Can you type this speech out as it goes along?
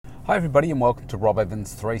Hi everybody and welcome to Rob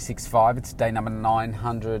Evans 365. It's day number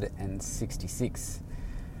 966.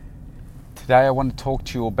 Today I want to talk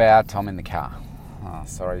to you about, I'm in the car, on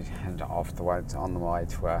the way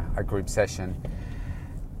to a group session,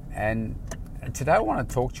 and today I want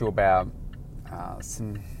to talk to you about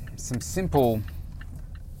some simple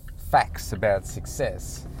facts about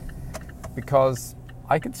success, because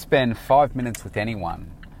I could spend 5 minutes with anyone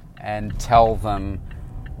and tell them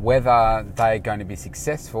whether they're going to be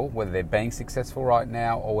successful, whether they're being successful right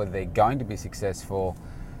now, or whether they're going to be successful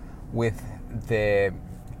with their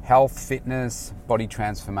health, fitness, body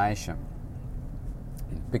transformation.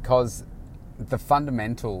 Because the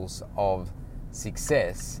fundamentals of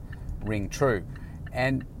success ring true.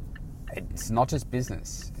 And it's not just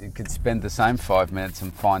business. You could spend the same 5 minutes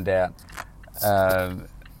and find out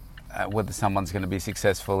whether someone's going to be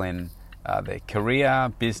successful in their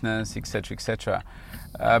career, business, etc., etc.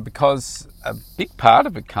 Because a big part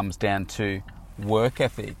of it comes down to work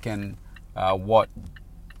ethic and what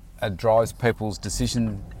drives people's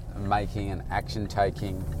decision making and action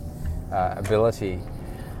taking ability.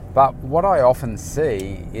 But what I often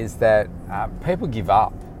see is that people give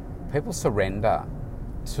up, people surrender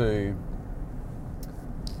to,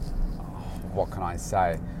 what can I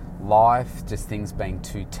say, life, just things being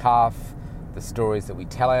too tough, the stories that we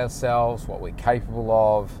tell ourselves, what we're capable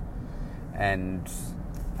of, and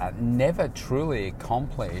never truly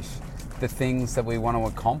accomplish the things that we want to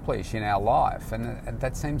accomplish in our life. And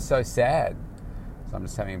that seems so sad. So I'm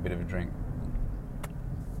just having a bit of a drink.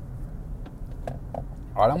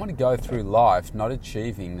 I don't want to go through life not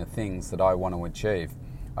achieving the things that I want to achieve.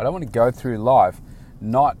 I don't want to go through life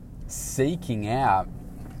not seeking out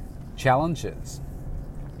challenges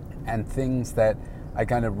and things that are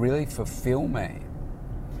going to really fulfill me.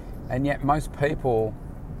 And yet most people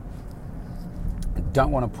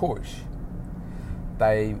don't want to push.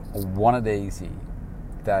 They want it easy.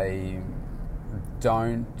 They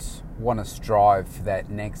don't want to strive for that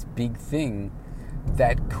next big thing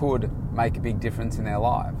that could make a big difference in their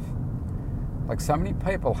life. Like, so many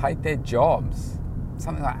people hate their jobs.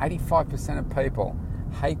 Something like 85% of people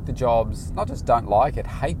hate the jobs, not just don't like it,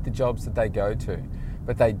 hate the jobs that they go to,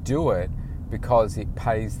 but they do it because it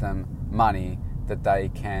pays them money that they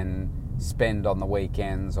can spend on the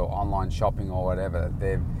weekends or online shopping or whatever.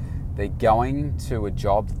 They're going to a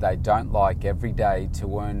job that they don't like every day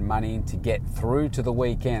to earn money to get through to the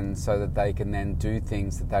weekend so that they can then do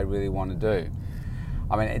things that they really want to do.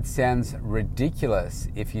 I mean, it sounds ridiculous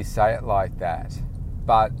if you say it like that,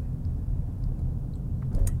 but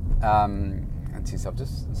I'm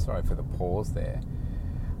just sorry for the pause there.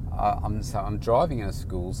 I'm driving in a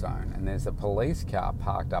school zone and there's a police car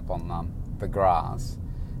parked up on the grass,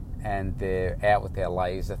 and they're out with their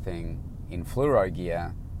laser thing in fluoro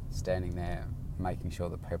gear, standing there making sure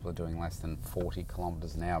that people are doing less than 40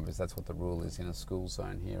 kilometres an hour, because that's what the rule is in a school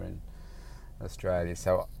zone here in Australia.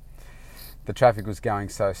 So the traffic was going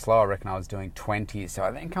so slow, I reckon I was doing 20, so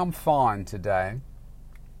I think I'm fine today.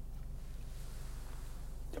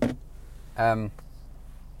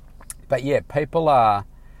 But yeah, people are,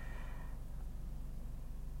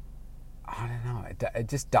 I don't know, it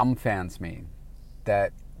just dumbfounds me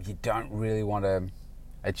that you don't really want to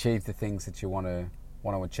achieve the things that you want to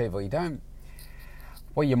achieve, or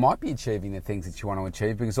you might be achieving the things that you want to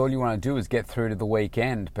achieve because all you want to do is get through to the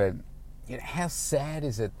weekend. But how sad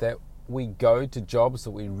is it that we go to jobs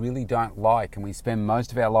that we really don't like and we spend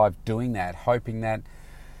most of our life doing that, hoping that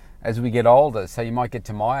as we get older, so you might get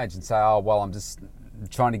to my age and say, oh, well, I'm just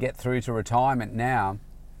trying to get through to retirement now,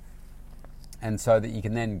 and so that you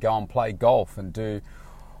can then go and play golf and do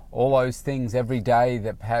all those things every day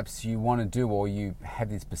that perhaps you want to do, or you have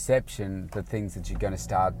this perception that things that you're going to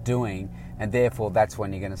start doing, and therefore that's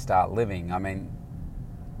when you're going to start living. I mean,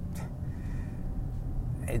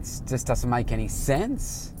 it just doesn't make any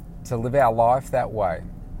sense to live our life that way.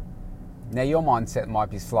 Now, your mindset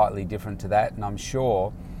might be slightly different to that, and I'm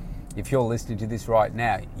sure if you're listening to this right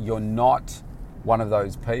now, you're not one of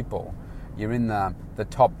those people. You're in the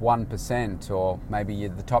top 1%, or maybe you're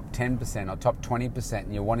the top 10% or top 20%,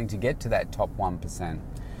 and you're wanting to get to that top 1%.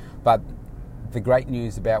 But the great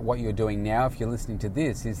news about what you're doing now, if you're listening to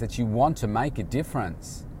this, is that you want to make a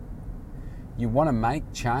difference. You want to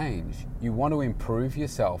make change. You want to improve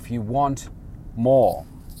yourself. You want more.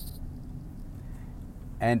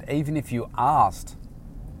 And even if you asked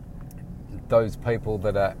those people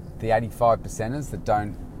that are the 85%ers that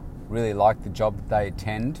don't really like the job that they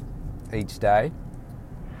attend each day,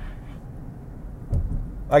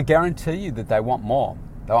 I guarantee you that they want more.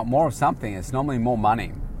 They want more of something. It's normally more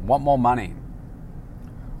money. Want more money.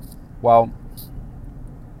 Well,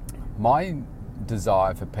 my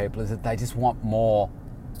desire for people is that they just want more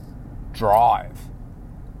drive.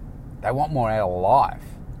 They want more out of life.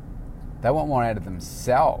 They want more out of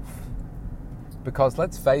themselves. Because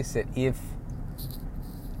let's face it, if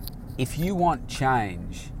you want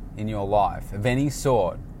change in your life of any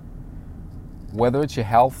sort, whether it's your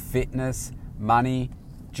health, fitness, money,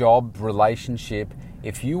 job, relationship,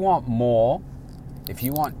 if you want more, if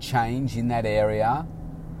you want change in that area,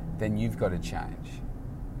 then you've got to change.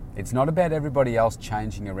 It's not about everybody else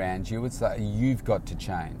changing around you, it's that you've got to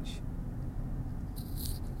change.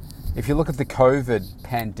 If you look at the COVID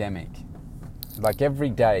pandemic, like every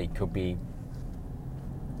day could be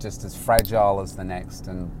just as fragile as the next,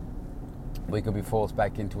 and we could be forced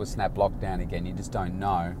back into a snap lockdown again. You just don't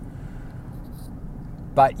know.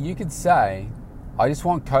 But you could say, I just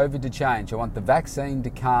want COVID to change. I want the vaccine to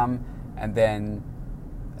come, and then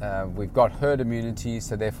we've got herd immunity,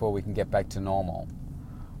 so therefore we can get back to normal.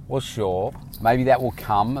 Well, sure, maybe that will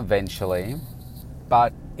come eventually,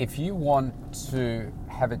 but if you want to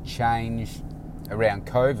have a change around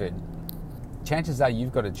COVID, chances are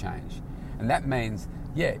you've got to change. And that means,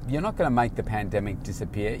 yeah, you're not going to make the pandemic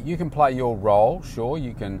disappear. You can play your role, sure,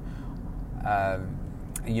 you can,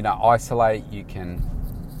 isolate, you can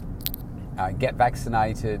get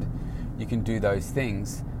vaccinated, you can do those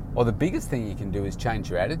things. Or the biggest thing you can do is change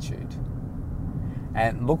your attitude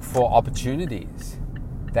and look for opportunities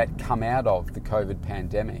that come out of the COVID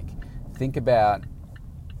pandemic. Think about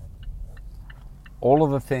all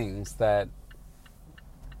of the things that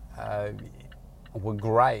were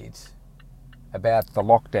great about the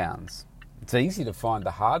lockdowns. It's easy to find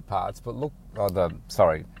the hard parts, but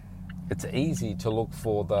it's easy to look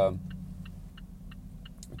for the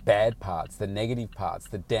bad parts, the negative parts,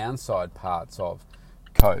 the downside parts of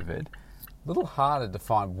COVID. A little harder to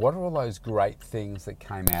find what are all those great things that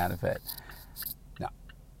came out of it. Now,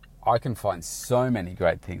 I can find so many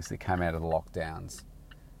great things that came out of the lockdowns.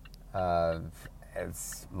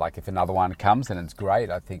 It's like if another one comes and it's great,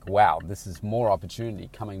 I think, wow, this is more opportunity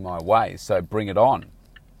coming my way, so bring it on.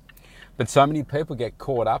 But so many people get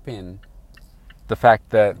caught up in the fact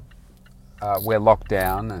that we're locked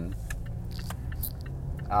down and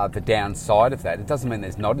the downside of that. It doesn't mean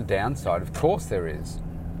there's not a downside. Of course there is.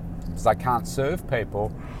 Because I can't serve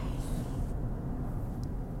people,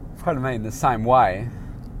 in the same way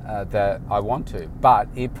that I want to. But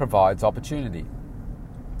it provides opportunity.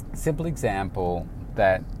 Simple example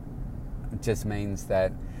that just means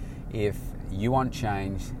that if you want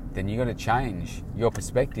change, then you got to change your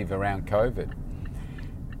perspective around COVID.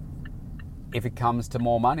 If it comes to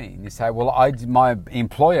more money, and you say, well, my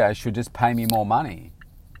employer should just pay me more money.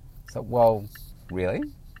 So, well, really?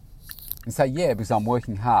 You say, yeah, because I'm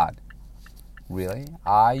working hard. Really?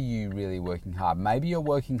 Are you really working hard? Maybe you're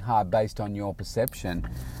working hard based on your perception,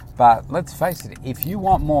 but let's face it, if you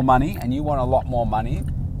want more money and you want a lot more money,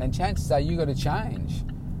 then chances are you got to change.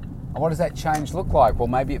 And what does that change look like? Well,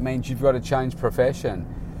 maybe it means you've got to change profession.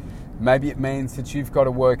 Maybe it means that you've got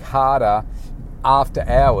to work harder after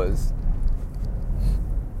hours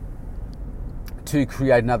to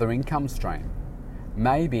create another income stream.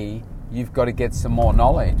 Maybe you've got to get some more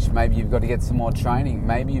knowledge. Maybe you've got to get some more training.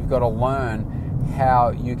 Maybe you've got to learn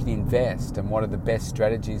how you can invest and what are the best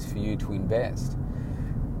strategies for you to invest.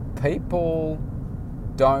 People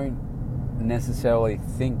don't necessarily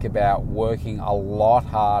think about working a lot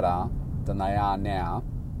harder than they are now,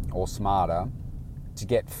 or smarter, to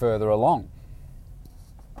get further along.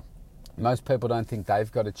 Most people don't think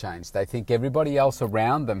they've got to change. They think everybody else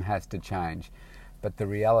around them has to change. But the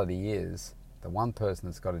reality is, the one person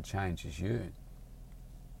that's got to change is you.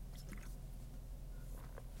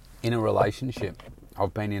 In a relationship,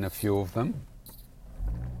 I've been in a few of them.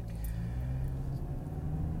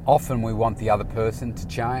 Often we want the other person to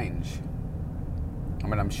change.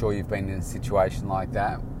 I'm sure you've been in a situation like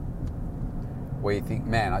that where you think,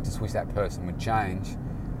 man, I just wish that person would change.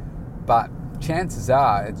 But chances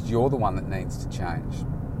are it's you're the one that needs to change.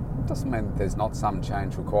 It doesn't mean that there's not some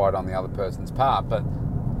change required on the other person's part, but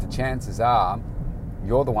the chances are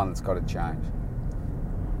you're the one that's got to change.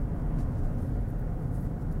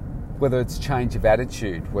 Whether it's change of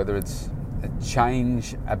attitude, whether it's a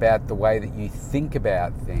change about the way that you think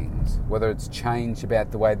about things, whether it's change about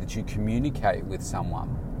the way that you communicate with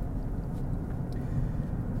someone.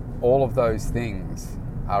 All of those things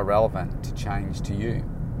are relevant to change to you.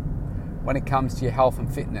 When it comes to your health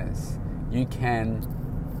and fitness, you can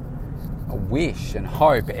wish and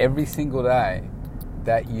hope every single day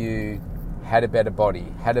that you had a better body,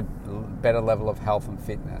 had a better level of health and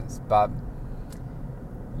fitness. But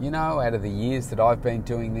out of the years that I've been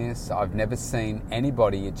doing this, I've never seen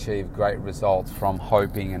anybody achieve great results from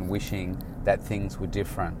hoping and wishing that things were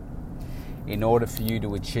different. In order for you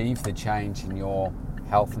to achieve the change in your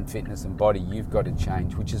health and fitness and body, you've got to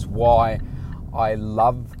change, which is why I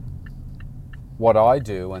love what I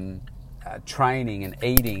do and training and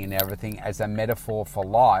eating and everything as a metaphor for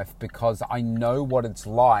life, because I know what it's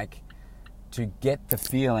like to get the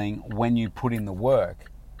feeling when you put in the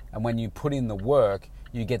work. And when you put in the work,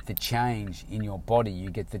 you get the change in your body, you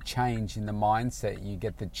get the change in the mindset, you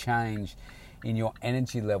get the change in your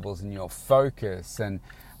energy levels and your focus, and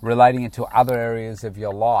relating it to other areas of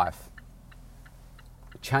your life.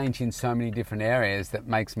 Change in so many different areas that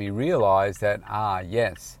makes me realize that,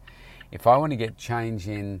 yes, if I want to get change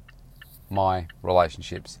in my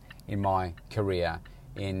relationships, in my career,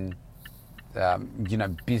 in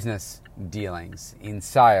business dealings, in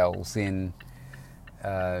sales, in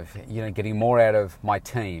getting more out of my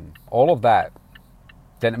team, all of that,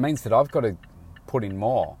 then it means that I've got to put in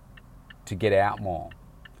more to get out more.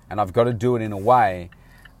 And I've got to do it in a way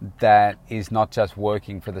that is not just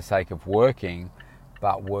working for the sake of working,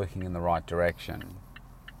 but working in the right direction.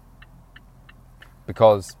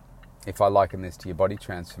 Because if I liken this to your body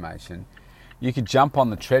transformation, you could jump on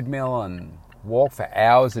the treadmill and walk for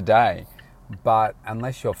hours a day, but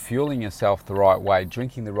unless you're fueling yourself the right way,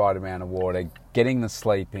 drinking the right amount of water, getting the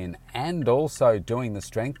sleep in, and also doing the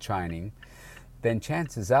strength training, then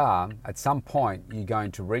chances are at some point you're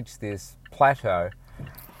going to reach this plateau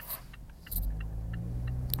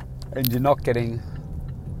and you're not getting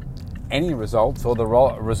any results or the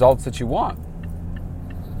results that you want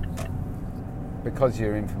because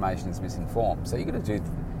your information is misinformed. So you've got to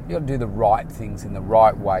do the right things in the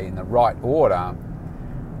right way, in the right order.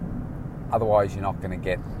 Otherwise, you're not going to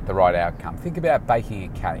get the right outcome. Think about baking a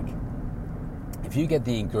cake. If you get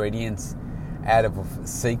the ingredients out of a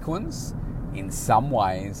sequence, in some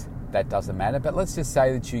ways, that doesn't matter. But let's just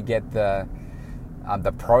say that you get the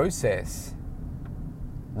process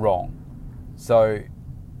wrong. So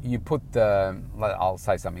you put I'll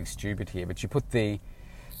say something stupid here, but you put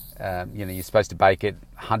you're supposed to bake it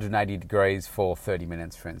 180 degrees for 30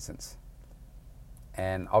 minutes, for instance.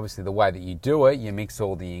 And obviously the way that you do it, you mix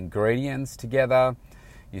all the ingredients together,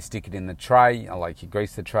 you stick it in the tray, you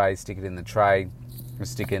grease the tray, stick it in the tray, and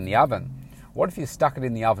stick it in the oven. What if you stuck it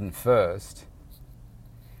in the oven first,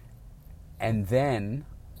 and then,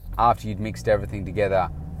 after you'd mixed everything together,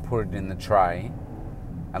 put it in the tray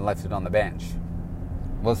and left it on the bench?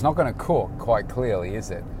 Well, it's not going to cook quite clearly,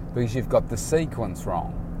 is it? Because you've got the sequence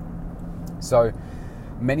wrong. So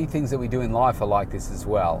many things that we do in life are like this as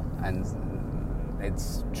well, and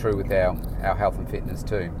it's true with our health and fitness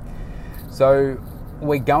too. So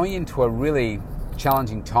we're going into a really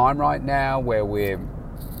challenging time right now where we're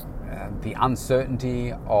the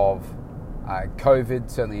uncertainty of COVID,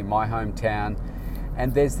 certainly in my hometown,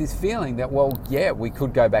 and there's this feeling that, we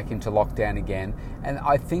could go back into lockdown again, and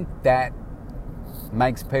I think that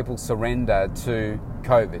makes people surrender to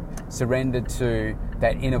COVID, surrender to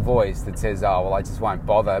that inner voice that says, I just won't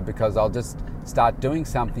bother because I'll just start doing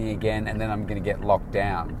something again and then I'm going to get locked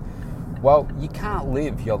down. Well, you can't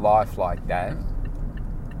live your life like that.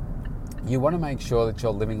 You want to make sure that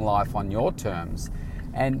you're living life on your terms.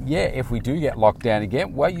 And if we do get locked down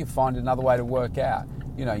again, you find another way to work out.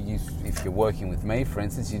 If you're working with me, for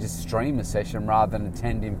instance, you just stream a session rather than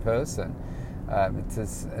attend in person. It's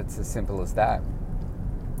as simple as that.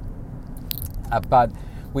 But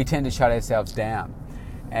we tend to shut ourselves down.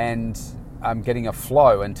 And I'm getting a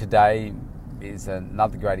flow, and today is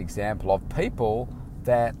another great example of people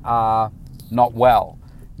that are not well.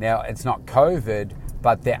 Now, it's not COVID,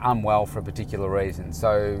 but they're unwell for a particular reason.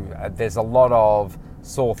 So there's a lot of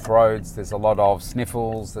sore throats, there's a lot of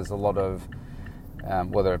sniffles, there's a lot of,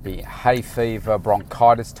 whether it be hay fever,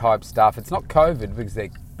 bronchitis type stuff. It's not COVID because they're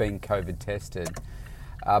being COVID tested,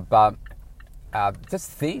 but just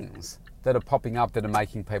things that are popping up that are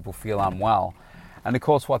making people feel unwell. And of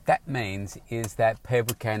course, what that means is that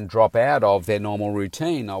people can drop out of their normal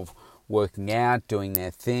routine of working out, doing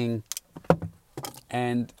their thing.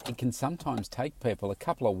 And it can sometimes take people a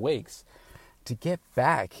couple of weeks to get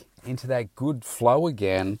back into that good flow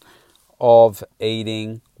again of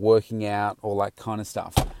eating, working out, all that kind of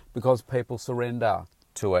stuff, because people surrender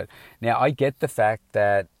to it. Now, I get the fact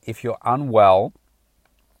that if you're unwell,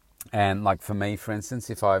 and like for me, for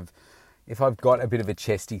instance, if I've got a bit of a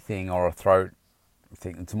chesty thing or a throat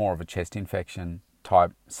thing, it's more of a chest infection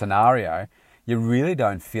type scenario, you really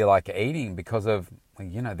don't feel like eating because of,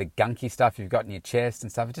 the gunky stuff you've got in your chest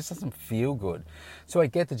and stuff. It just doesn't feel good. So I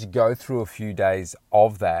get that you go through a few days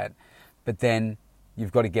of that, but then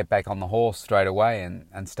you've got to get back on the horse straight away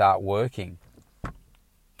and start working.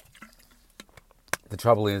 The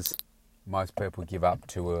trouble is, most people give up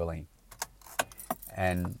too early.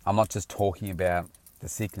 And I'm not just talking about the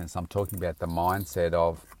sickness, I'm talking about the mindset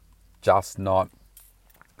of just not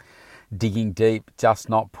digging deep, just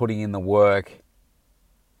not putting in the work,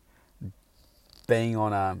 being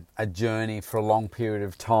on a journey for a long period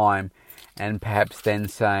of time, and perhaps then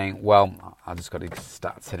saying, well, I just got to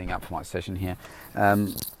start setting up for my session here,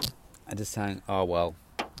 and just saying, oh, well,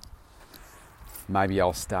 maybe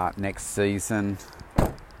I'll start next season,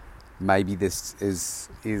 maybe this is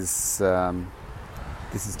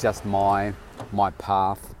just my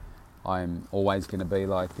path, I'm always going to be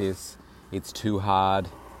like this, it's too hard.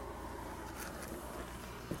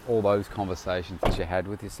 All those conversations that you had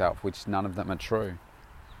with yourself, which none of them are true.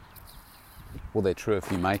 Well, they're true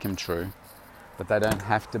if you make them true, but they don't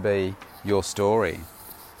have to be your story.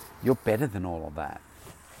 You're better than all of that.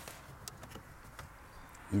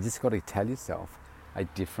 You just got to tell yourself a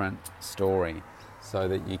different story so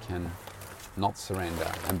that you can not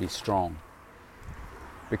surrender and be strong.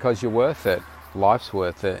 Because you're worth it. Life's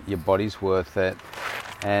worth it. Your body's worth it.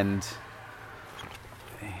 And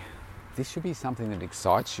this should be something that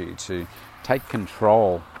excites you, to take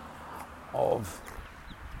control of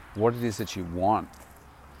what it is that you want.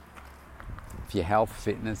 For your health,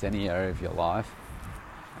 fitness, any area of your life.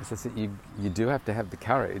 As I said, you do have to have the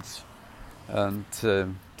courage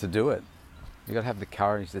to do it. You've got to have the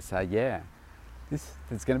courage to say, yeah,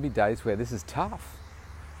 there's going to be days where this is tough,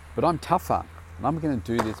 but I'm tougher, and I'm going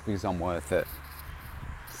to do this because I'm worth it.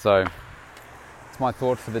 So, it's my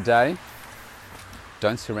thought for the day.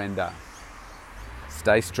 Don't surrender.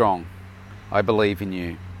 Stay strong. I believe in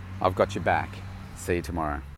you. I've got your back. See you tomorrow.